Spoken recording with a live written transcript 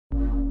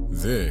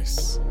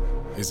This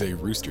is a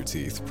Rooster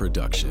Teeth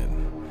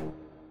production.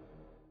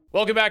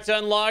 Welcome back to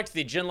Unlocked,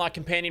 the Genlock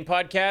Companion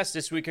Podcast.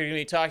 This week we're going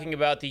to be talking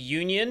about the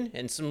Union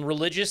and some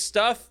religious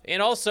stuff,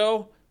 and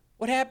also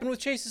what happened with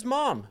Chase's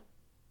mom.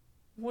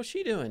 What's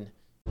she doing?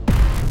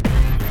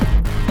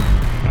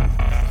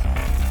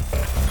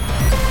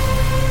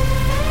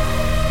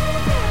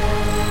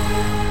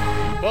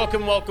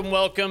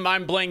 Welcome.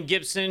 I'm Blaine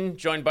Gibson,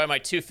 joined by my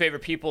two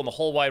favorite people in the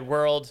whole wide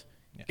world.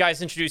 Yeah.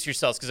 Guys, introduce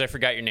yourselves, because I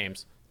forgot your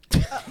names.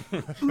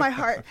 My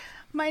heart.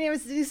 My name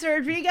is Dennise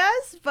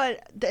Rodriguez,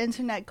 but the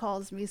internet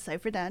calls me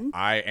Cypher Den.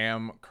 I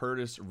am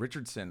Curtis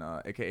Richardson,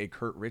 a.k.a.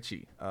 Kurt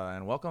Ritchie,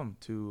 and welcome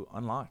to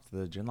Unlocked,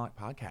 the Genlock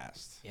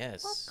podcast.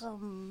 Yes.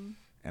 Welcome.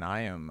 And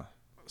I am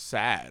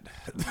sad.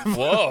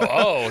 Whoa,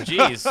 oh,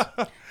 jeez.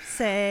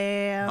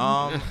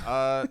 Sam.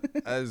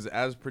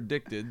 As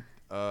predicted,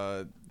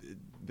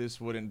 this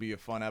wouldn't be a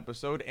fun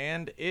episode,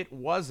 and it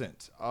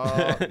wasn't.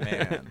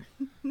 Man.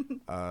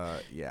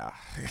 Yeah.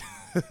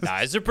 Nah,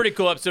 it's a pretty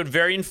cool episode.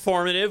 Very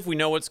informative. We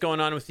know what's going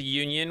on with the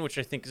Union, which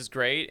I think is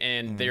great,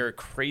 and they're a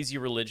crazy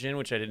religion,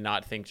 which I did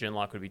not think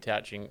Genlock would be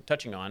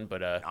touching on, but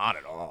not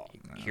at all.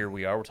 Here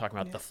we are. We're talking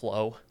about the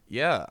flow.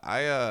 Yeah,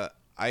 I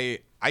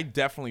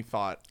definitely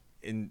thought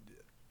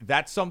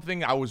that's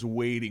something I was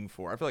waiting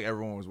for. I feel like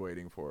everyone was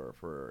waiting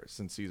for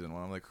since season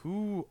 1. I'm like,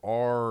 who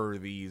are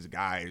these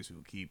guys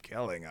who keep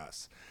killing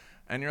us?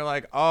 And you're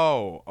like,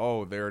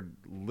 oh, they're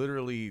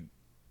literally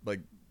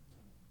like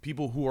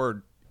people who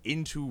are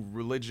into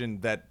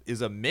religion that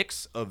is a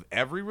mix of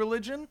every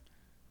religion.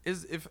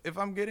 Is if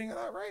I'm getting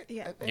that right?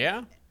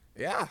 Yeah.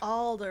 Yeah.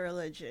 All the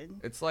religion.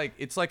 It's like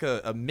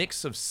a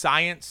mix of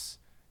science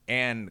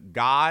and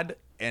God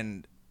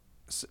and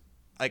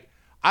like.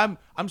 I'm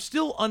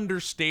still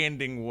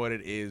understanding what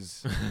it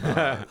is.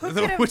 Who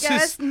could have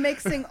guessed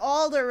mixing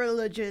all the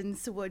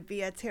religions would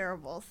be a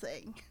terrible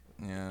thing?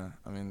 Yeah,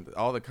 I mean,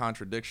 all the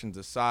contradictions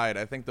aside,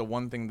 I think the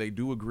one thing they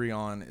do agree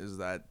on is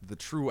that the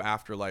true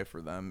afterlife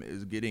for them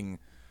is getting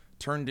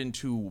turned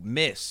into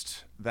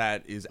mist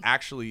that is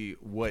actually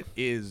what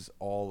is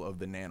all of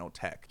the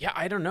nanotech. Yeah,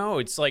 I don't know.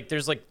 It's like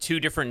there's like two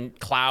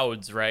different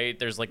clouds, right?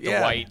 There's like the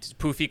white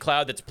poofy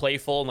cloud that's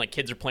playful and like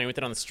kids are playing with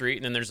it on the street,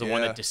 and then there's the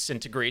one that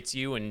disintegrates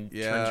you and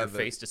turns your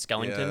face to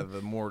skeleton. Yeah,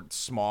 the more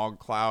smog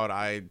cloud,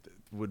 I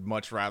would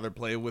much rather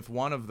play with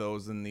one of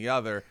those than the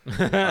other.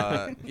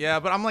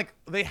 Yeah, but I'm like,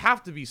 they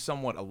have to be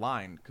somewhat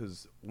aligned,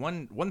 because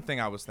one thing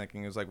I was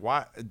thinking is like,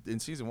 why in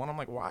season 1 I'm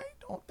like, why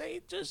don't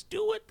they just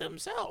do it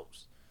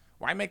themselves?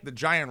 Why make the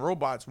giant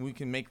robots when we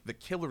can make the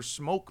killer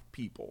smoke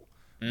people?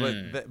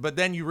 But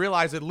then you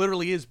realize it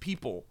literally is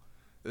people.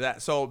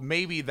 So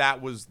maybe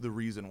that was the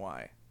reason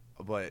why.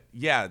 But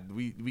yeah,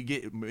 we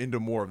get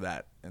into more of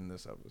that in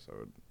this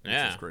episode.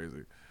 Yeah. Which is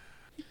crazy.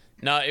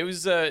 No, it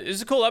was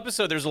a cool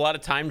episode. There's a lot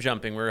of time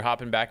jumping. We're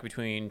hopping back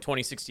between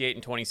 2068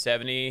 and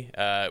 2070.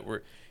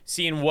 We're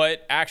seeing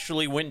what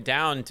actually went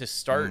down to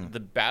start the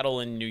battle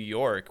in New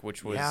York,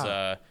 which was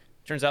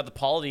turns out the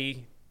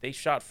Polity, they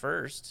shot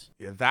first.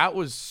 Yeah, that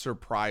was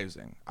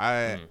surprising.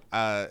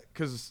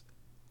 Because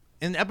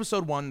in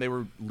episode 1 they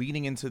were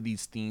leading into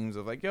these themes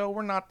of like, yo,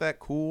 we're not that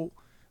cool.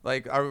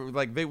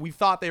 We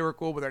thought they were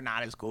cool, but they're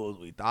not as cool as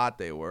we thought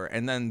they were.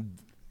 And then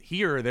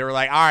here they were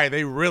like, all right,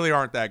 they really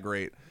aren't that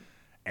great.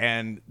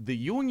 And the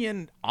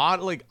Union,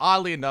 oddly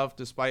enough,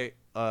 despite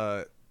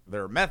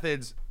their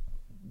methods,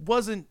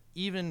 wasn't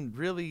even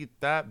really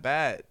that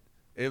bad.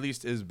 At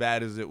least as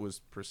bad as it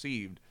was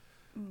perceived.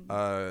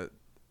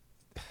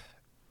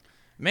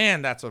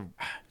 Man,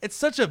 it's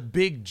such a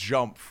big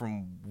jump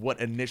from what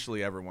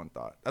initially everyone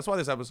thought. That's why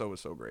this episode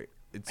was so great.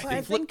 It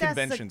flipped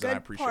conventions, and I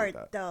appreciate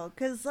that. Though,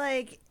 because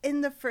like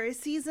in the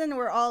first season,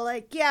 we're all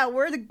like, yeah,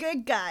 we're the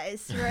good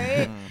guys,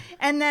 right?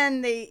 And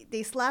then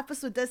they slap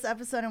us with this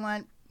episode and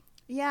went,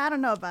 yeah, I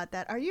don't know about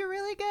that. Are you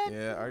really good?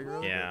 Yeah, are you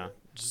really good?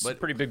 Just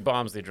pretty big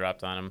bombs they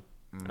dropped on him.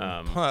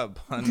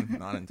 Pun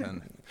not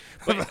intended.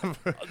 But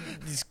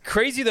it's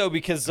crazy though,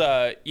 because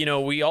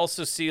we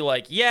also see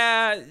like,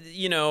 the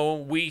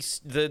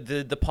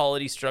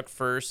Polity struck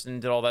first and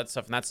did all that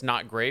stuff, and that's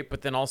not great.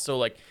 But then also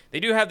like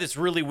they do have this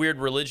really weird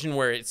religion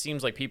where it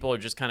seems like people are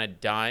just kind of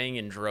dying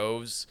in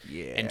droves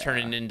and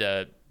turning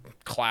into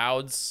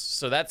clouds.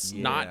 So that's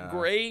not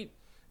great.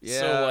 Yeah.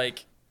 So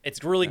like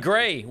it's really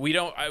gray. We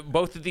don't.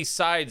 Both of these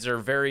sides are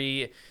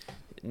very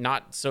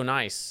not so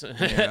nice.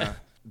 Yeah.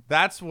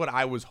 That's what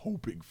I was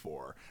hoping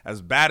for.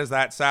 As bad as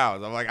that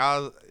sounds, I'm like,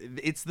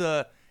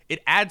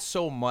 it adds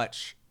so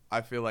much,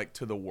 I feel like,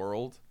 to the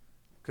world,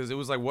 because it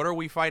was like, what are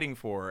we fighting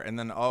for? And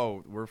then,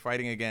 we're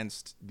fighting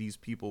against these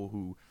people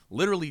who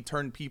literally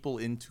turn people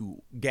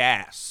into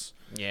gas.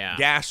 Yeah,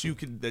 gas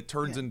that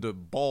turns into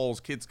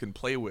balls kids can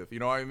play with. You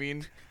know what I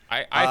mean?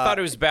 I thought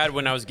it was bad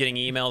when I was getting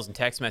emails and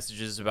text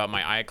messages about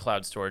my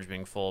iCloud storage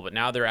being full, but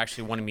now they're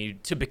actually wanting me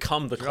to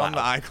become the cloud.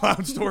 On the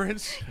iCloud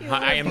storage?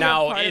 I am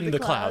now in the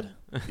cloud.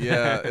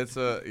 Yeah, it's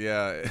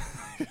yeah.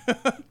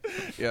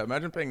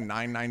 Imagine paying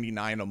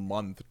 $9.99 a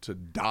month to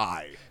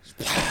die.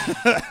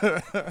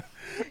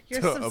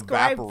 You're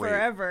subscribed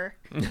forever.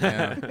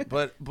 Yeah,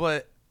 but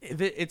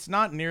it's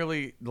not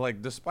nearly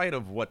like, despite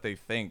of what they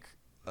think,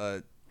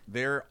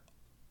 their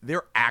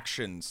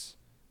actions,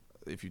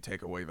 if you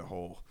take away the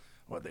whole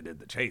what they did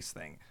the Chase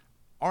thing,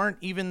 aren't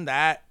even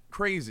that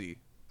crazy.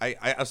 I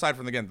aside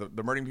from again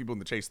the murdering people in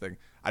the Chase thing,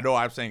 I know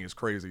I'm saying is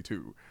crazy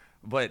too,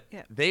 but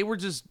they were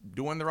just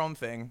doing their own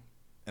thing,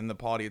 and the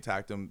Polity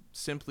attacked them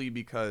simply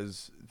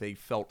because they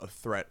felt a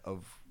threat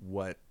of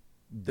what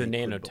the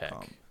nanotech.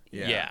 become.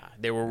 Yeah,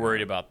 they were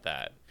worried about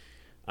that.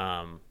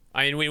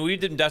 I mean, we've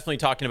been definitely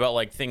talking about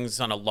like things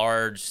on a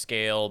large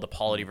scale, the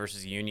Polity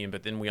versus Union,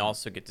 but then we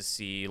also get to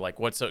see like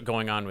what's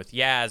going on with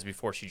Yaz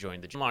before she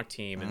joined the Gymlock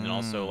team, and then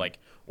also like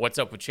what's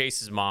up with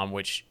Chase's mom,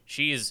 which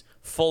she is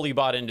fully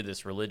bought into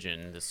this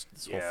religion, this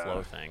whole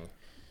flow thing.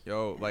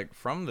 Yo, like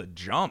from the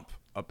jump,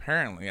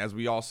 apparently, as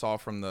we all saw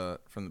from the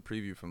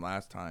preview from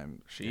last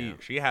time,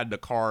 she had the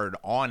card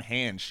on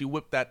hand. She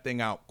whipped that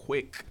thing out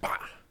quick. Bah!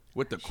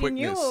 With the quickness.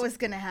 She knew what was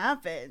gonna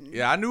happen.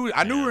 Yeah, I knew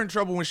we were in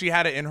trouble when she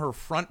had it in her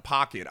front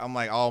pocket. I'm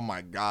like, oh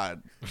my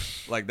god,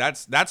 like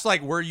that's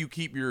like where you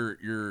keep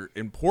your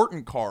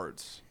important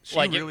cards. She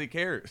like really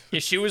cares.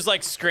 If she was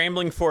like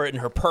scrambling for it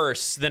in her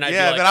purse, then I'd be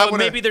then like,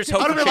 maybe there's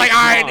hope. I'd be like, all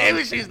right,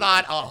 maybe she's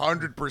not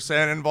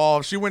 100%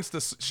 involved.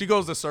 She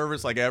goes to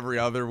service like every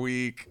other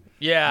week.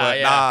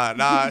 Yeah,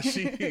 nah.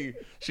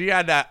 She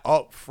had that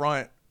up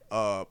front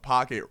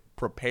pocket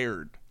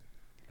prepared,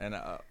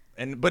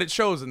 but it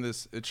shows in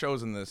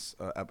this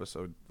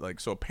episode, like,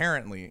 so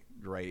apparently,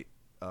 right,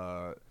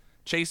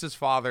 Chase's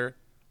father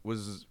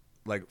was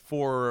like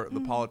for the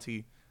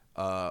Polity,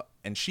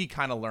 and she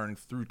kind of learned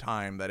through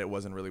time that it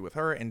wasn't really with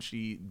her, and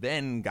she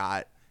then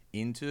got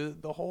into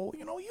the whole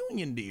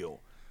Union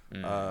deal.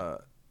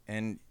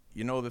 And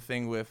the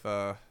thing with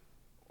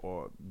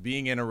or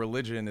being in a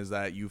religion is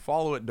that you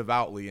follow it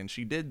devoutly, and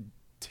she did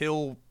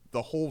till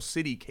the whole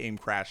city came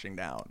crashing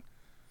down.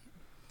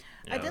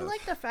 I did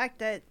like the fact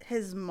that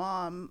his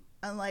mom,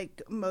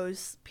 unlike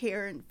most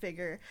parent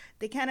figure,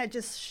 they kind of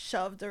just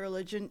shoved the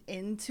religion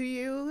into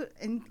you,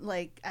 and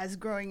like as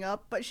growing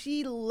up. But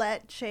she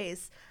let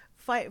Chase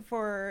fight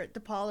for the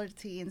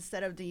Polity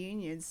instead of the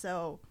Union.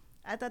 So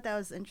I thought that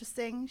was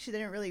interesting. She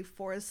didn't really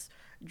force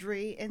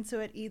Dree into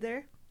it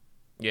either.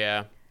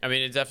 Yeah, I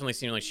mean, it definitely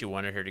seemed like she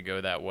wanted her to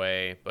go that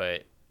way,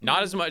 but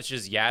not as much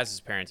as Yaz's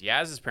parents.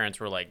 Yaz's parents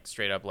were like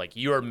straight up like,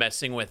 you are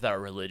messing with our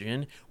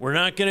religion. We're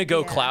not going to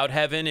go cloud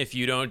heaven if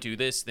you don't do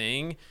this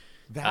thing.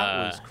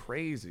 That was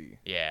crazy.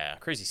 Yeah,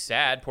 crazy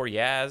sad. Poor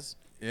Yaz.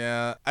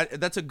 Yeah,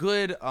 that's a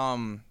good,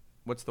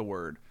 what's the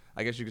word?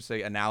 I guess you could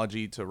say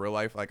analogy to real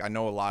life. Like, I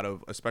know a lot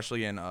of,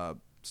 especially in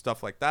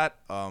stuff like that,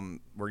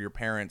 where your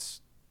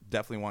parents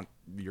definitely want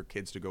your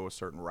kids to go a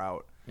certain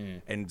route.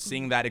 And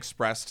seeing that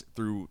expressed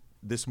through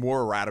this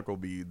more radical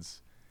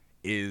beads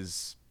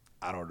is,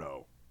 I don't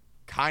know,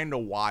 kind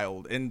of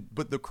wild.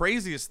 But the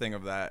craziest thing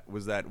of that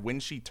was that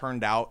when she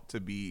turned out to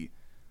be,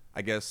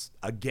 I guess,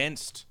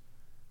 against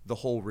the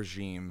whole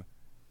regime,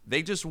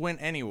 they just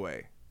went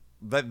anyway.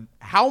 But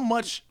how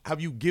much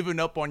have you given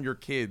up on your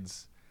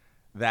kids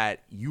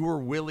that you were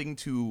willing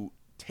to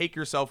take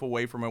yourself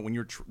away from it when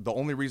you're the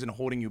only reason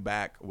holding you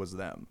back was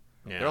them?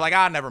 Yeah. They're like,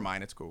 never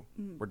mind, it's cool,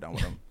 we're done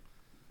with them.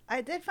 I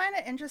did find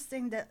it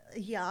interesting that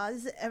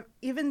Yaz,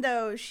 even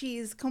though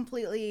she's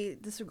completely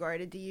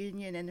disregarded the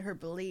Union and her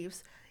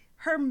beliefs,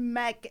 her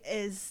mech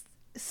is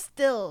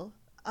still,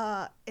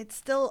 it's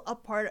still a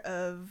part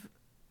of,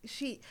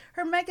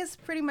 her mech is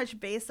pretty much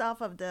based off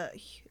of the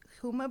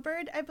Huma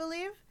bird, I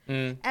believe.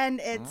 And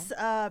it's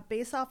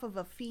based off of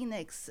a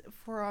phoenix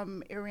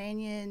from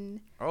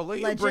Iranian let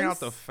legends. You bring out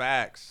the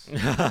facts.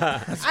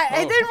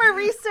 I did my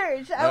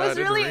research. I was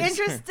really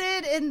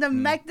interested in the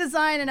mech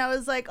design, and I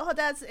was like, oh,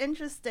 that's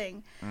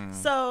interesting.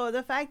 So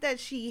the fact that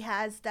she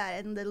has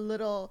that and the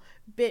little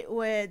bit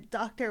with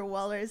Dr.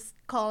 Weller's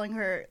calling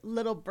her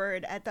little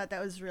bird, I thought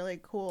that was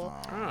really cool.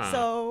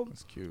 So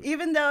that's cute.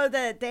 Even though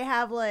that they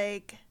have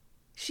like,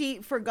 she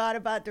forgot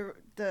about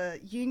the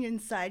Union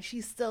side, she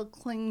still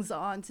clings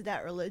on to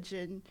that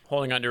religion,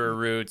 holding on to her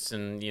roots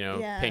and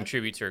paying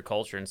tribute to her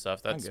culture and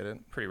stuff. That's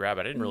pretty rad.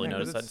 I didn't really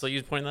notice that until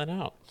you pointed that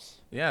out.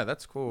 Yeah,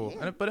 that's cool.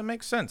 But it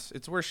makes sense.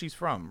 It's where she's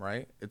from,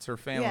 right? It's her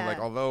family. Like,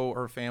 although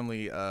her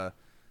family kind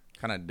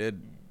of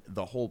did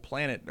the whole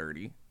planet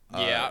dirty,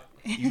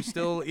 you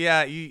still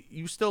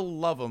you still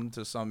love them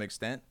to some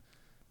extent.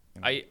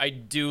 I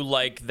do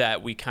like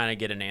that we kind of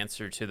get an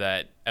answer to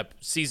that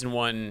season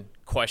 1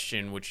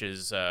 question, which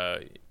is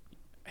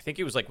I think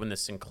it was like when the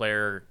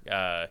Sinclair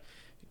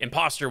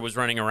imposter was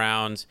running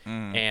around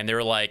and they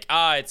were like,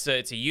 it's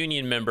a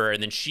Union member,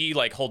 and then she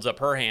like holds up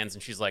her hands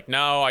and she's like,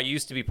 no, I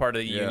used to be part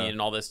of the Union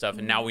and all this stuff,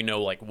 and now we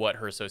know like what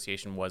her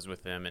association was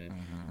with them, and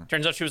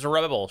turns out she was a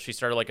rebel. She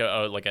started like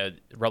a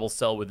rebel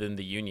cell within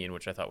the Union,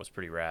 which I thought was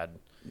pretty rad.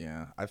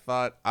 Yeah, I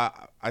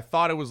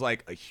thought it was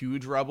like a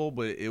huge rebel,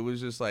 but it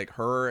was just like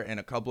her and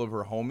a couple of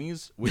her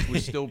homies, which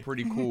was still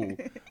pretty cool.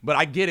 But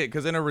I get it,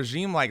 because in a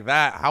regime like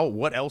that,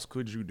 what else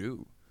could you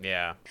do?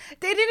 Yeah.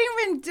 They didn't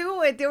even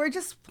do it. They were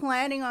just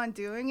planning on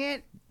doing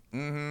it.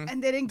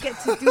 And they didn't get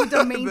to do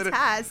the main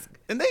task.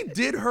 And they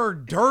did her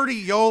dirty,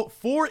 yo.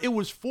 It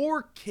was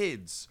 4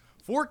 kids.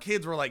 4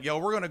 kids were like, yo,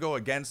 we're going to go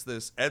against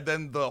this. And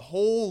then the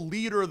whole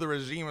leader of the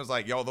regime was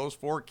like, yo, those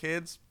 4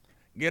 kids,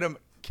 get them,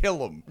 kill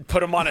them.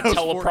 Put them on a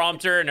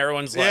teleprompter, and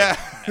everyone's like,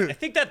 I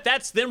think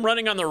that's them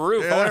running on the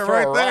roof. I want to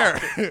throw a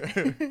rock.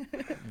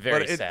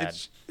 Very sad.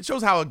 It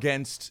shows how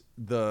against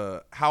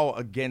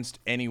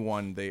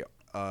anyone they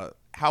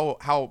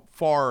how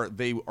far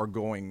they are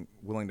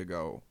willing to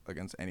go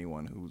against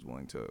anyone who's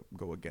willing to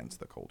go against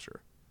the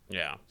culture.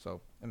 Yeah.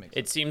 So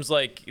it seems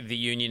like the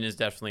union is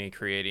definitely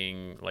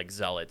creating like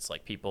zealots,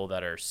 like people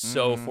that are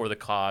so for the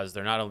cause.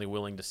 They're not only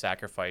willing to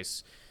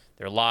sacrifice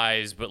their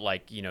lives, but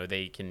like, you know,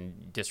 they can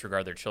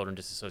disregard their children,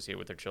 disassociate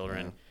with their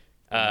children.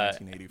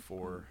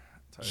 1984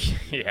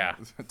 type,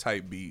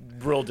 type beat.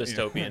 Real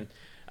dystopian.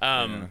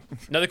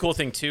 Another cool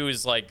thing too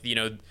is like, you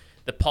know,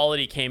 the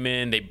Polity came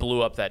in, they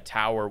blew up that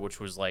tower, which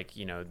was like,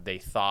 you know, they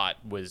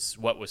thought was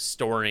what was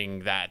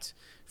storing that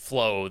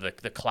flow, the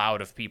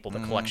cloud of people, the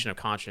collection of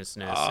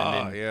consciousness.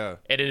 And then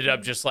it ended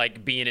up just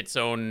like being its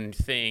own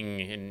thing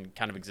and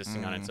kind of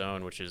existing on its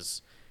own, which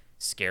is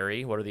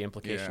scary. What are the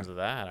implications of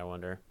that, I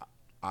wonder?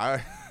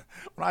 When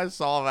I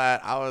saw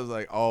that, I was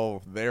like,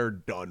 oh, they're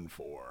done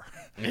for.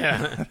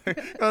 Yeah.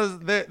 Because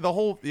the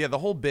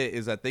whole bit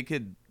is that they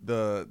could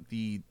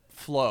the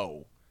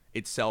flow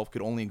itself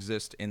could only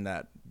exist in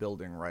that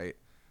building, right?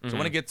 So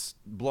when it gets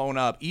blown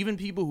up, even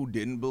people who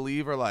didn't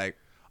believe are like,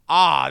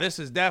 this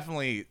is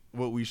definitely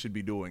what we should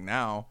be doing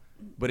now.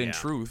 But in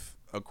truth,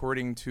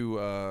 according to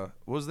what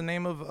was the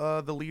name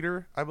of the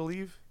leader, I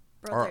believe?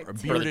 Our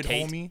bearded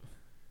homie.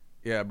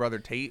 Yeah, Brother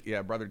Tate.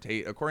 Yeah, Brother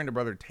Tate. According to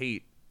Brother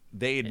Tate,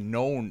 they had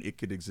known it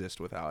could exist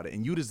without it,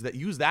 and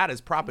use that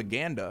as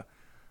propaganda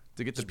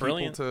to get the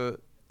people to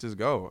just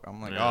go.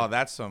 I'm like,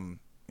 that's some,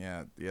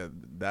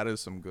 that is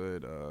some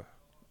good.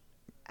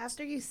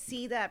 After you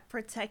see that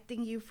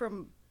protecting you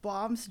from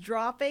bombs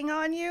dropping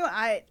on you,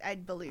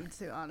 I'd believe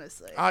too,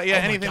 honestly.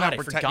 Anything that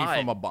protect you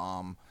from a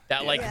bomb.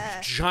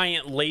 That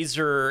giant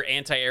laser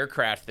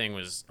anti-aircraft thing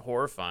was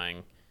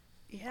horrifying.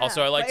 Yeah,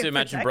 also, I like to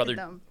imagine Brother.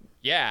 Them.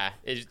 Yeah,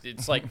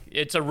 it's like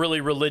it's a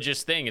really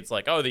religious thing. It's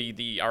like,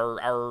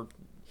 our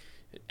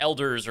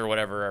elders or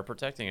whatever are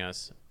protecting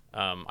us.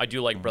 I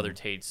do like Brother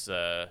Tate's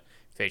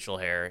facial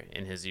hair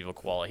in his evil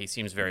koala. He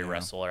seems very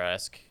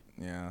wrestler-esque.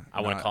 Yeah,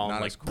 I want to call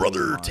him like cool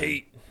Brother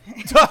Tate.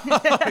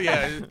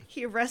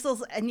 He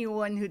wrestles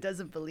anyone who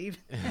doesn't believe.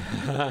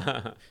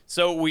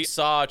 So we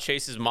saw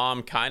Chase's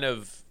mom kind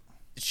of.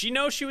 She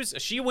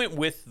went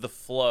with the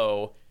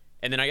flow.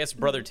 And then I guess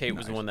Brother Tate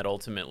was the one that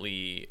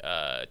ultimately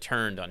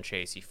turned on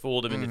Chase. He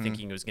fooled him into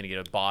thinking he was going to get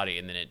a body,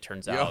 and then it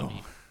turns out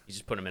he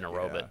just put him in a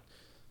robot.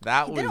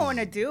 He didn't want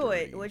to do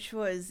it, which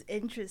was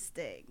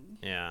interesting.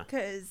 Yeah.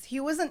 Because he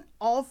wasn't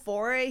all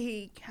for it.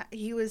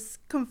 He was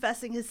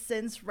confessing his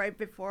sins right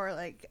before,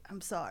 like,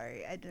 I'm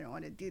sorry, I didn't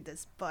want to do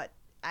this, but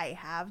I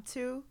have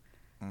to.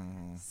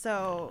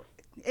 So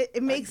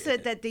it makes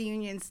it that the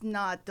union's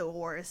not the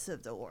worst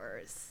of the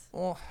worst.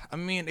 Well, I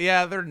mean,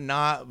 they're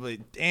not,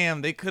 but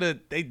damn, they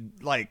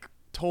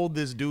told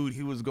this dude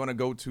he was going to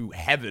go to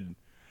heaven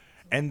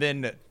and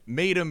then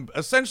made him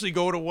essentially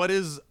go to what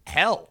is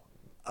hell.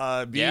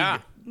 So they're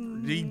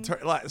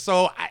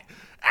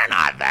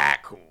not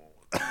that cool.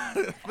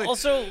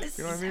 Also, you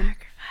know what I mean?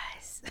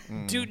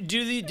 Do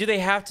they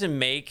have to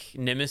make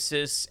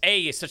Nemesis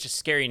A such a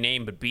scary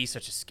name, but B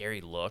such a scary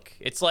look?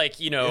 It's like,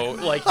 you know,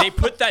 like they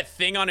put that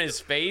thing on his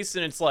face,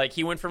 and it's like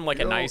he went from like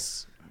a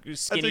nice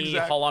skinny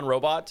Holland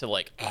robot to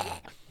like.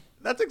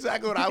 That's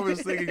exactly what I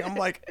was thinking. I'm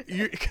like,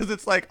 because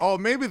it's like, oh,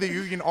 maybe the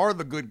union are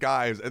the good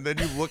guys, and then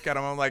you look at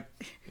him, I'm like,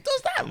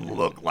 does that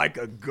look like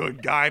a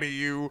good guy to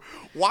you?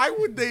 Why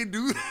would they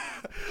do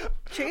that?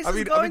 Chase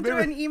is going through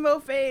an emo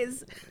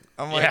phase.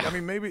 I'm like, I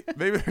mean, maybe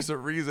there's a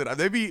reason.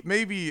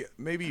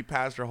 Maybe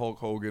Pastor Hulk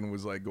Hogan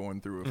was like going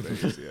through a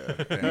phase,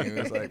 and he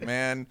was like,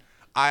 man,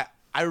 I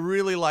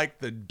really like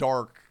the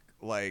dark,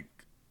 like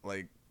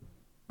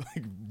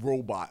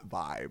robot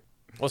vibe.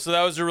 Well, so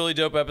that was a really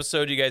dope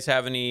episode. You guys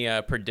have any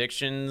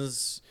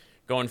predictions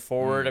going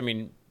forward? I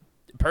mean,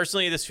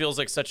 personally, this feels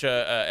like such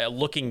a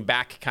looking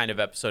back kind of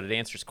episode. It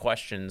answers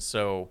questions,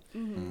 so.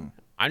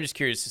 I'm just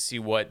curious to see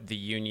what the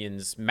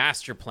union's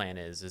master plan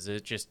is. Is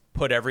it just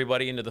put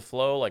everybody into the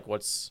flow? Like,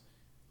 what's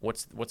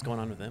going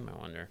on with them? I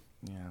wonder.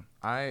 Yeah,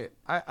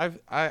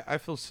 I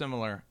feel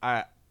similar.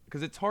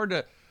 Because it's hard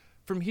to,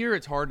 from here,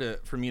 it's hard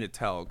for me to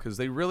tell because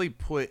they really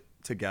put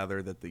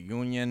together that the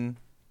union,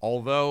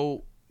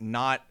 although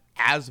not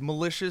as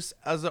malicious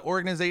as an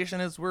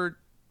organization as we're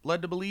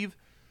led to believe,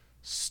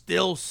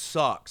 still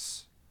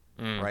sucks,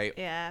 right?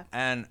 Yeah.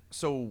 And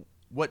so.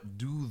 What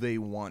do they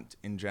want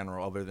in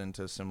general other than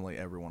to assimilate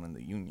everyone in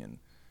the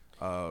union?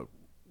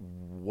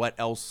 What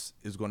else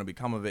is going to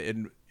become of it?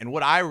 And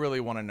what I really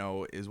want to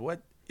know is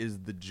what is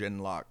the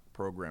Genlock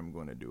program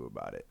going to do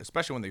about it,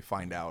 especially when they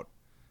find out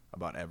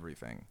about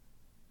everything.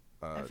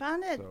 I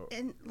found it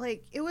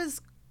it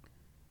was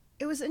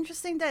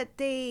interesting that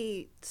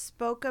they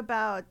spoke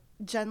about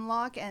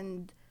Genlock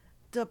and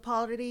the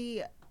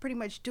Polity pretty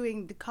much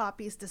doing the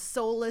copies, the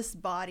soulless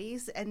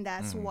bodies, and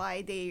that's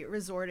why they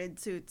resorted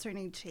to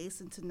turning Chase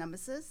into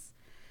Nemesis.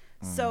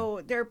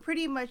 So they're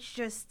pretty much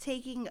just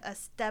taking a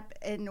step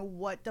in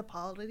what the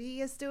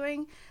Polity is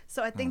doing.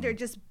 So I think they're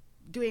just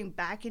doing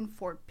back and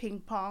forth ping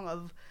pong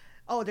of,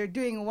 oh, they're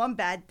doing one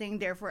bad thing,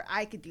 therefore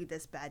I could do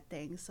this bad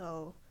thing.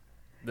 So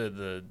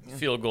the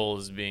field goal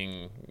is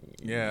being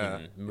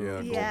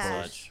moved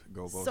Yeah. much.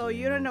 so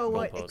you don't know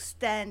what Goalpost.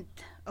 extent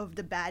of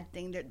the bad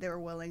thing that they're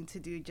willing to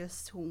do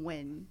just to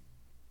win.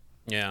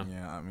 Yeah.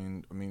 Yeah, I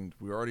mean,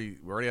 we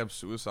already have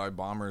suicide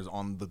bombers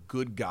on the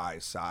good guy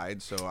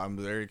side, so I'm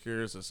very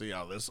curious to see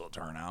how this will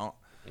turn out.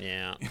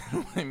 Yeah. You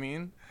know what I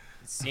mean?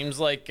 It seems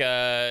like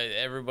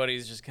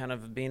everybody's just kind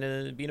of being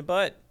a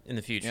butt in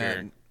the future.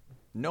 Yeah,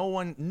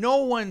 no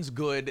one's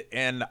good,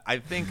 and I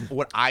think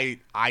what I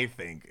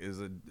think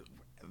is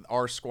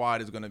our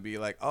squad is going to be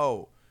like,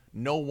 oh,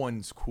 no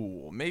one's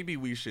cool. Maybe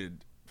we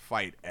should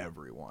fight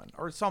everyone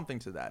or something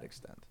to that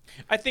extent.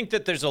 I think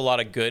that there's a lot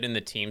of good in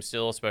the team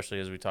still, especially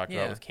as we talked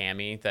about with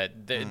Cammy,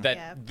 that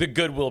the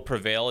good will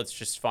prevail. It's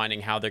just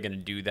finding how they're going to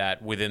do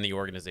that within the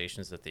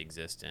organizations that they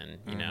exist in,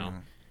 you know?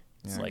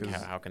 It's like,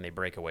 how can they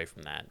break away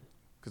from that?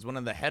 Because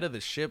when the head of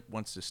the ship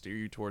wants to steer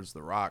you towards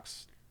the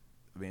rocks,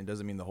 I mean, it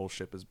doesn't mean the whole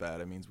ship is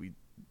bad. It means we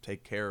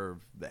take care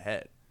of the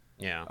head.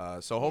 Yeah.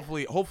 So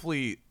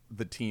hopefully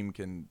the team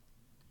can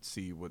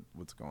see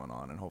what's going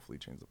on and hopefully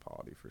change the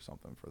polity for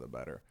something for the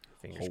better.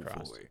 Fingers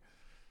crossed.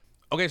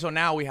 Okay, so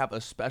now we have a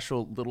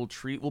special little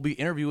treat. We'll be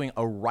interviewing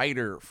a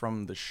writer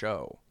from the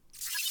show.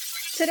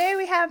 Today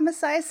we have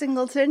Maasai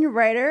Singleton,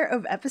 writer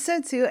of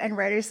episode 2 and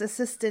writer's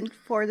assistant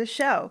for the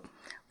show.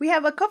 We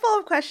have a couple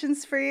of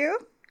questions for you.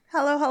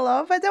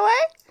 Hello, by the way.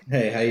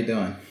 Hey, how you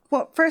doing?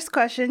 Well, first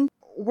question.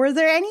 Were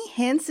there any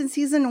hints in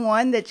season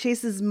 1 that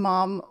Chase's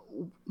mom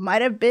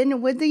might have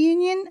been with the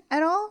Union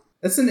at all?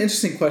 That's an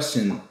interesting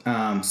question.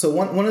 So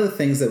one of the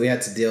things that we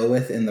had to deal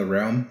with in the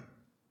room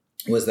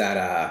was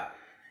that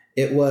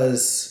it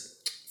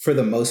was, for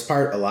the most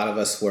part, a lot of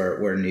us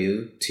were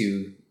new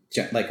to,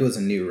 like, it was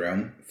a new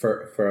room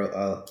for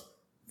a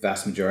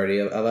vast majority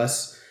of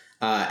us.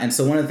 And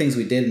so one of the things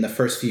we did in the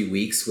first few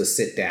weeks was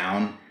sit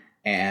down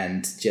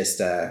and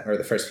just, or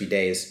the first few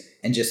days,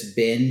 and just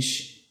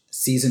binge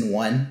season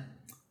 1,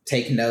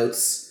 take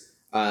notes,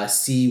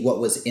 see what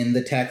was in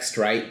the text,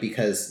 right?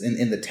 Because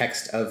in the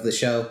text of the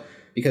show,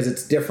 because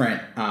it's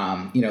different,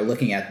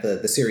 looking at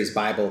the series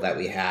Bible that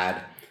we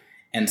had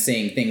and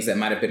seeing things that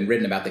might have been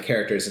written about the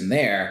characters in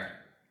there,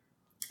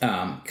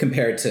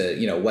 compared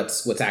to,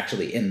 what's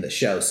actually in the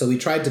show. So we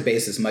tried to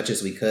base as much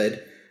as we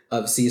could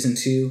of season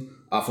 2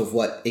 off of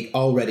what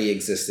already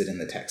existed in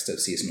the text of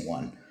season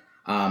 1.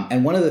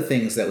 And one of the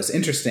things that was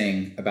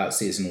interesting about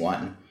season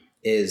 1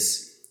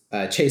 is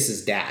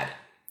Chase's dad,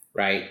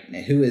 right?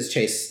 Who is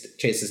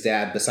Chase's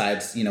dad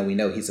besides, we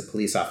know he's a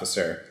police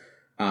officer,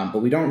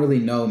 but we don't really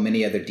know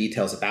many other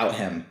details about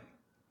him.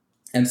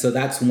 And so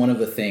that's one of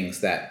the things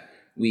that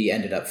we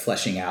ended up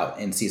fleshing out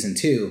in season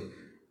 2.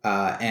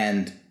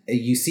 And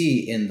you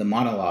see in the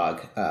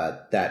monologue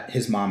that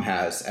his mom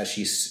has as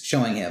she's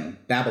showing him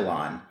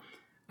Babylon,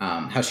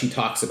 how she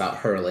talks about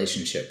her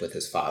relationship with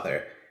his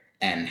father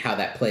and how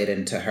that played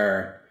into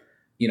her,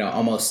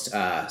 almost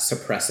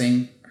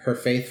suppressing her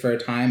faith for a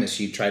time as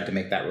she tried to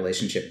make that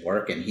relationship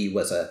work. And he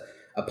was a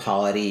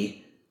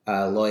Polity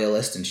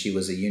loyalist and she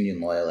was a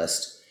Union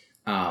loyalist.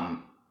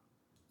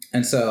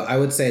 And so I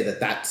would say that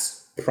that's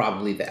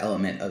probably the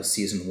element of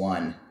season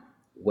 1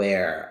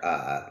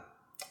 where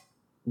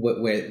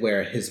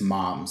his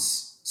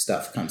mom's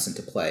stuff comes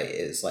into play,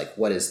 is like,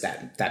 what is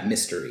that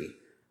mystery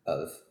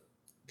of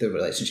the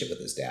relationship with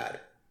his dad?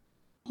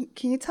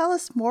 Can you tell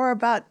us more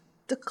about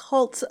the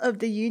cult of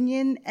the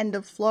Union and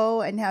the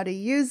flow and how to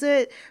use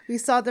it? We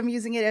saw them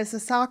using it as a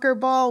soccer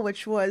ball,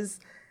 which was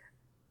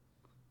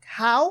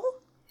how?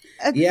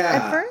 At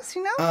first,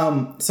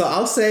 So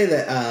I'll say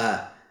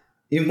that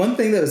one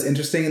thing that was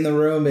interesting in the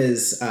room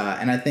is,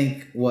 and I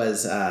think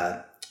was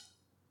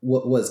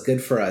what was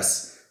good for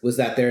us, was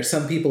that there are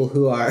some people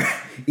who are,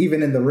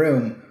 even in the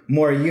room,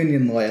 more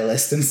Union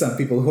loyalists and some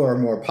people who are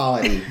more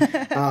Polity.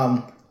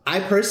 I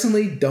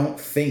personally don't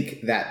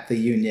think that the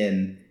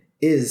Union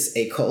is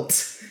a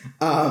cult.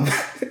 And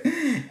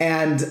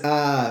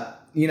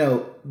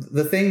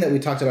the thing that we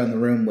talked about in the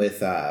room with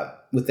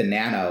the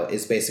Nano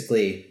is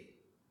basically,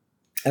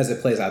 as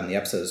it plays out in the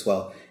episode as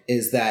well,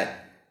 is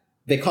that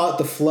they call it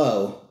the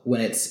flow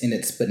when it's in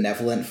its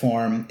benevolent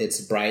form.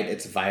 It's bright,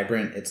 it's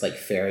vibrant, it's like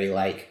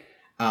fairy-like.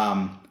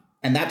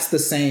 And that's the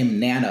same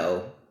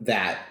Nano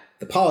that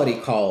the Polity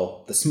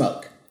call the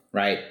smoke,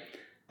 right?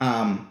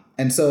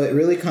 And so it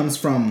really comes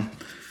from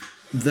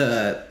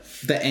the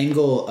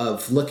angle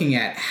of looking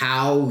at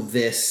how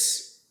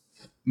this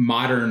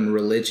modern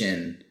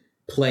religion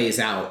plays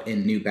out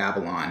in New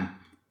Babylon.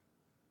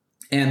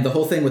 And the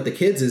whole thing with the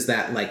kids is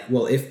that, like,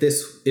 well, if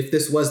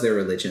this was their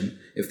religion,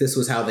 if this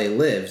was how they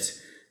lived,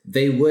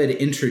 they would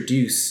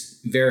introduce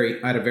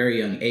at a very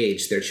young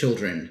age their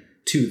children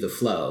to the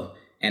flow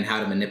and how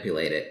to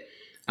manipulate it.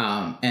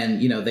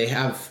 And they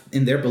have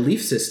in their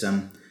belief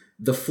system,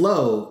 the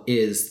flow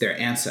is their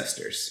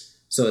ancestors.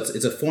 So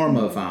it's a form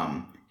of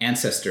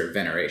ancestor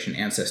veneration,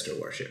 ancestor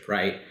worship,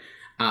 right?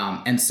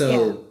 And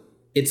so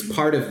it's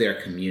part of their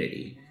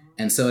community.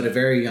 And so at a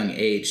very young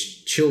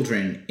age,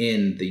 children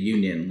in the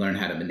Union learn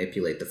how to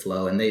manipulate the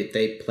flow, and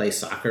they play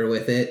soccer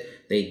with it.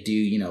 They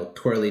do,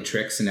 twirly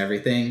tricks and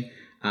everything.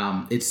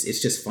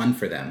 It's just fun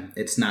for them.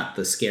 It's not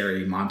the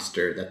scary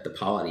monster that the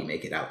Polity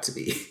make it out to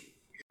be.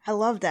 I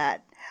love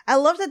that. I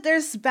love that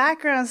there's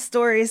background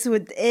stories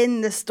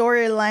within the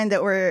storyline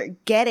that we're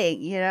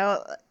getting,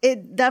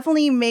 It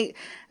definitely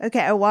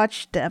I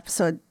watched the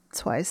episode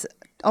twice,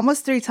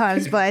 almost 3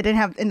 times, but I didn't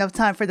have enough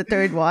time for the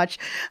third watch.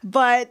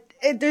 But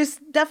there's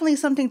definitely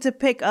something to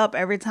pick up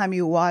every time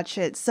you watch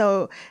it.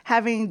 So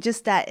having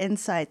just that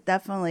insight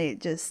definitely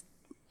just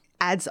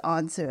adds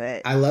on to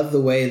it. I love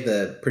the way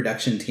the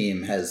production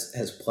team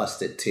has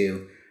plussed it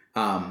too.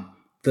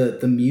 The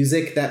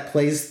music that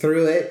plays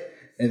through it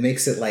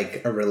makes it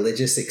like a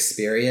religious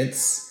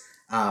experience.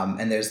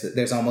 And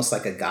there's almost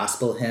like a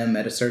gospel hymn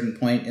at a certain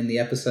point in the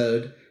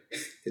episode.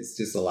 It's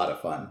just a lot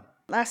of fun.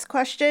 Last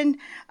question.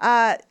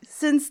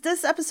 Since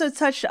this episode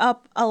touched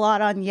up a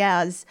lot on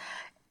Yaz,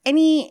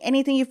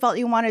 anything you felt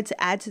you wanted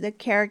to add to the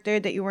character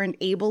that you weren't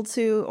able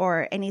to,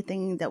 or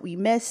anything that we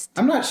missed?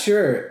 I'm not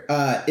sure.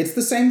 It's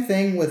the same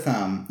thing with,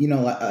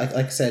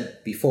 like I said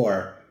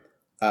before,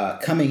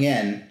 coming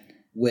in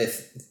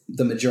with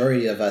the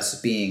majority of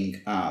us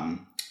being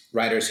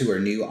writers who are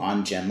new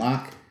on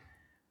Genlock.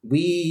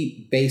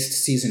 We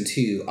based season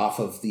 2 off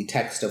of the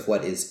text of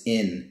what is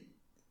in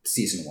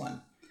season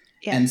 1.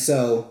 Yeah. And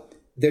so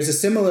there's a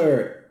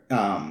similar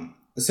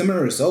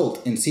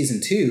result in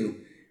season 2,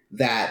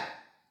 that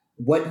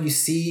what you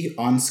see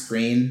on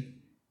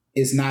screen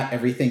is not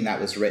everything that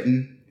was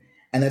written.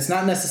 And that's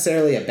not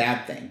necessarily a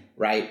bad thing,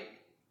 right?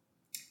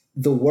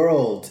 The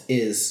world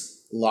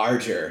is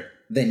larger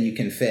than you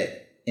can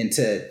fit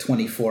into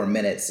 24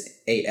 minutes,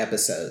 8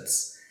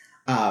 episodes.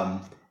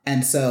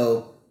 And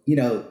so,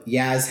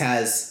 Yaz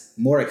has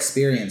more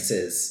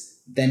experiences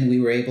than we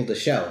were able to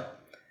show.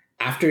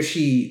 After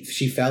she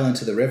fell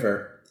into the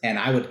river, and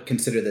I would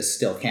consider this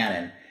still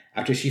canon,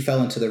 after she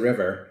fell into the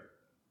river,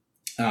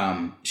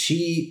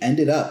 she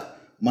ended up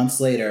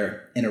months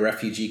later in a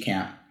refugee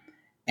camp.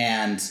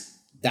 And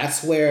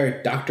that's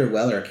where Dr.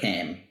 Weller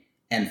came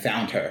and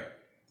found her.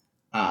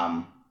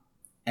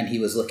 And he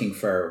was looking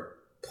for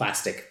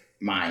plastic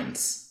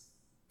mines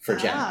for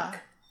Genlock.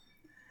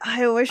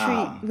 I wish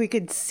we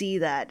could see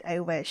that.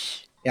 I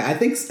wish. Yeah, I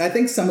think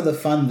some of the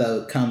fun,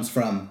 though, comes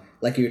from,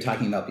 like you were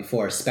talking about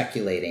before,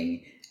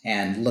 speculating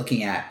and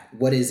looking at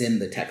what is in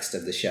the text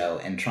of the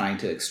show and trying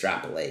to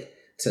extrapolate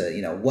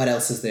to, what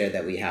else is there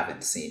that we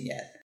haven't seen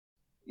yet.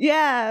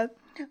 Yeah.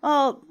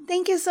 Well,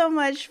 thank you so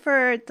much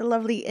for the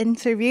lovely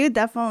interview.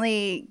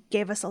 Definitely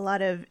gave us a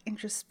lot of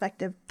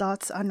introspective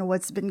thoughts on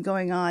what's been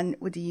going on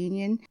with the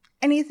Union.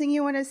 Anything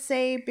you want to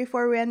say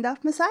before we end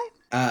off, Maasai?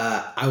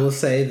 I will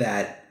say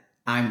that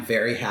I'm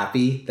very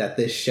happy that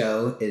this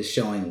show is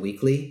showing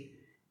weekly,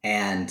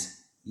 and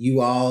you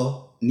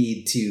all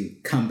need to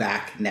come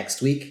back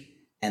next week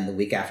and the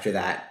week after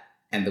that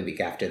and the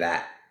week after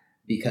that,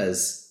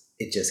 because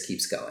it just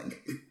keeps going.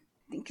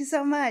 Thank you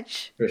so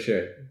much. For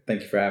sure.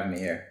 Thank you for having me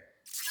here.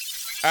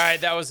 All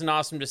right, that was an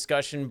awesome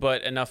discussion,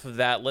 but enough of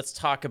that. Let's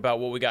talk about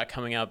what we got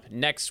coming up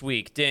next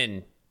week.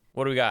 Din,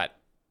 what do we got?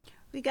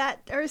 We got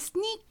our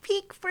sneak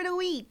peek for the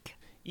week.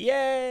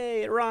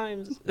 Yay, it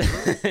rhymes.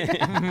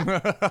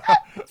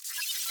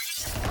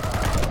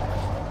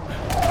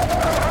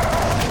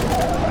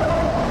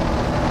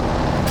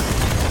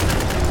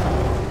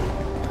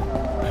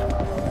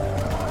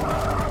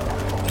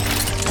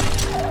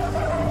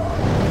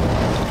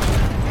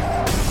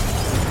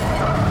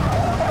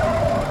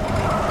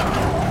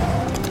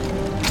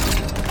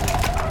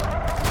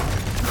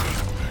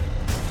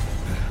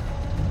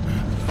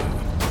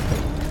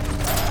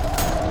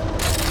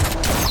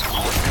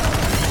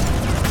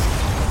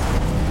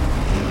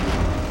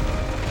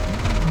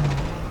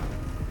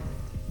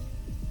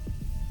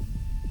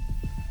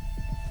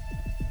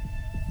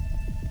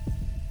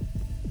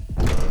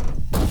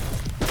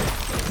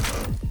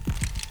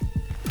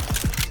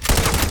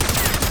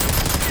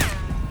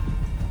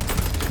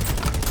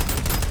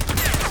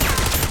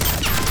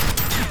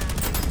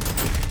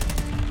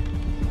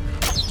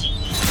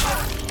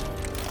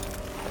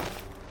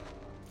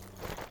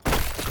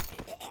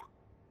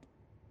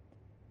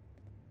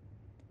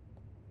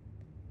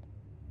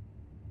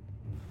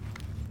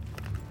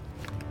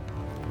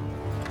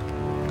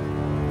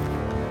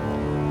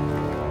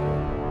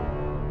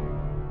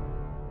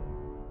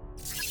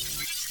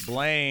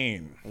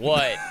 Blaine.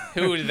 What?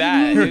 Who's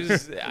that?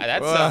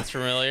 That sounds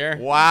familiar.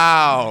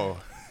 Wow.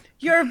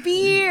 Your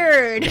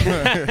beard.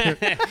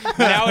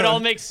 Now it all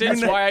makes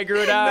sense why I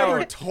grew it out. You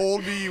never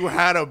told me you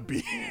had a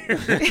beard.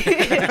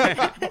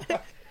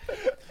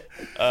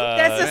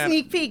 That's a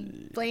sneak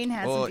peek. Blaine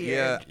has a beard.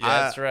 Yeah,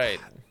 that's right.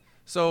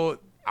 So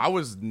I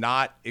was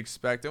not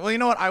expecting. Well, you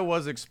know what? I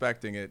was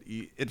expecting it.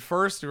 At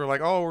first, you were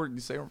like, "Oh, we're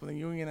saying we're from the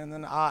Union," and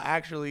then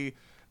actually,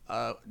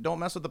 don't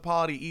mess with the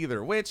Polity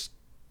either. Which,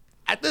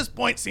 at this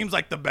point seems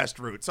like the best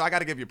route. So I got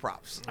to give you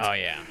props. Oh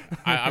yeah,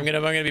 I'm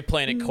gonna be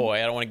playing it coy.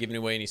 I don't want to give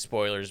away any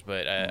spoilers,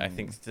 but I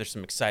think there's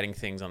some exciting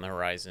things on the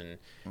horizon.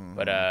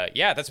 But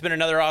yeah, that's been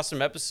another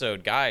awesome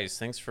episode, guys.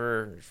 Thanks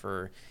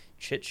for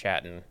chit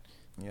chatting.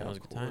 Yeah, that was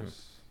a good time.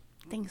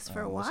 Thanks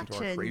for Listen to our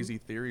watching. crazy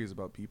theories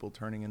about people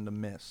turning into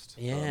mist.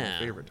 Yeah. My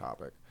favorite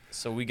topic.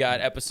 So we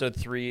got episode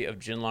 3 of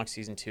Ginlock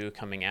season 2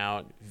 coming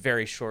out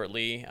very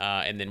shortly,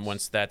 and then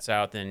once that's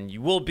out, then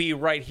you will be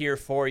right here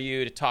for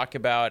you to talk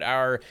about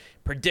our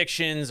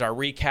predictions, our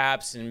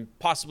recaps, and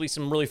possibly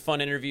some really fun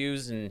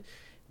interviews and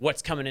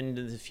what's coming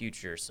into the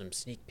future. Some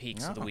sneak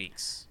peeks of the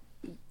weeks.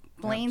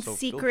 Blaine's so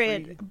feel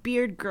secret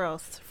beard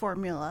growth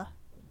formula.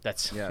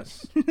 That's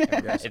Yes.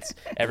 it's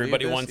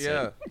everybody Believe this, wants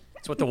yeah. it.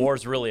 It's what the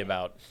war's really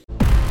about.